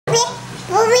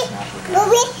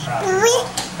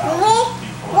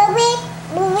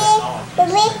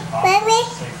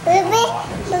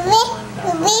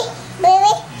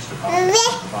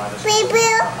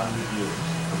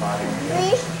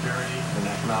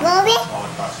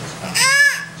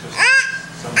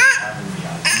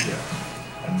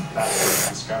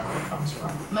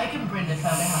Mike and Brenda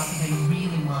found a house that they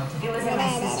really wanted. It was in my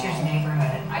sister's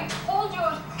neighborhood. I told you it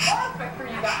was perfect for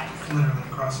you guys. Literally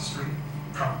across the street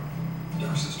from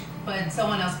your sister. But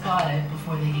someone else bought it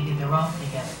before they could get their off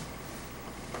together.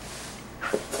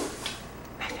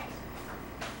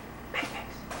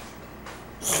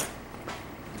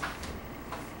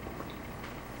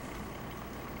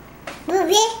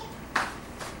 Boobie.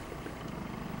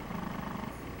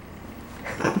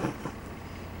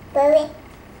 Boobie.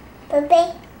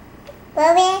 Boobie.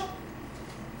 Boobie.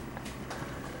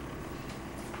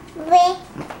 Boobie.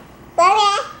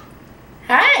 Boobie.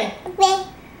 Hi. Boobie.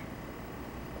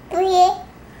 Boobie.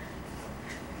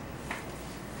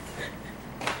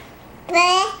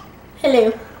 Boobie.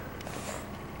 Hello.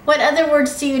 What other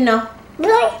words do you know?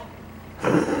 Boobie.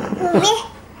 Boobie.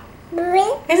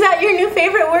 Boobie. Is that your new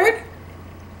favorite word?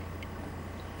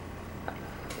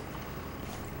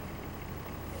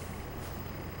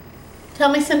 Tell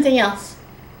me something else.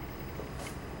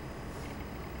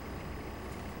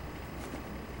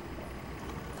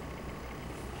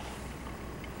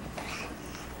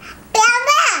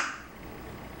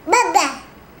 Baba.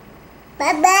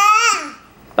 Baba.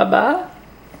 Baba.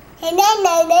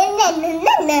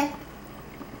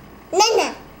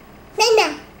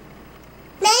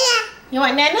 Nana. You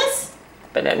want nanas?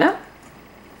 Banana?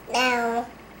 No.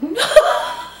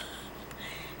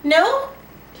 No?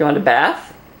 Do you want a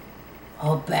bath?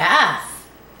 Oh, bath.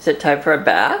 Is it time for a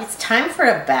bath? It's time for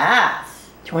a bath.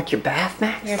 Do you want your bath,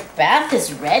 Max? Your bath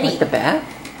is ready. Want the bath?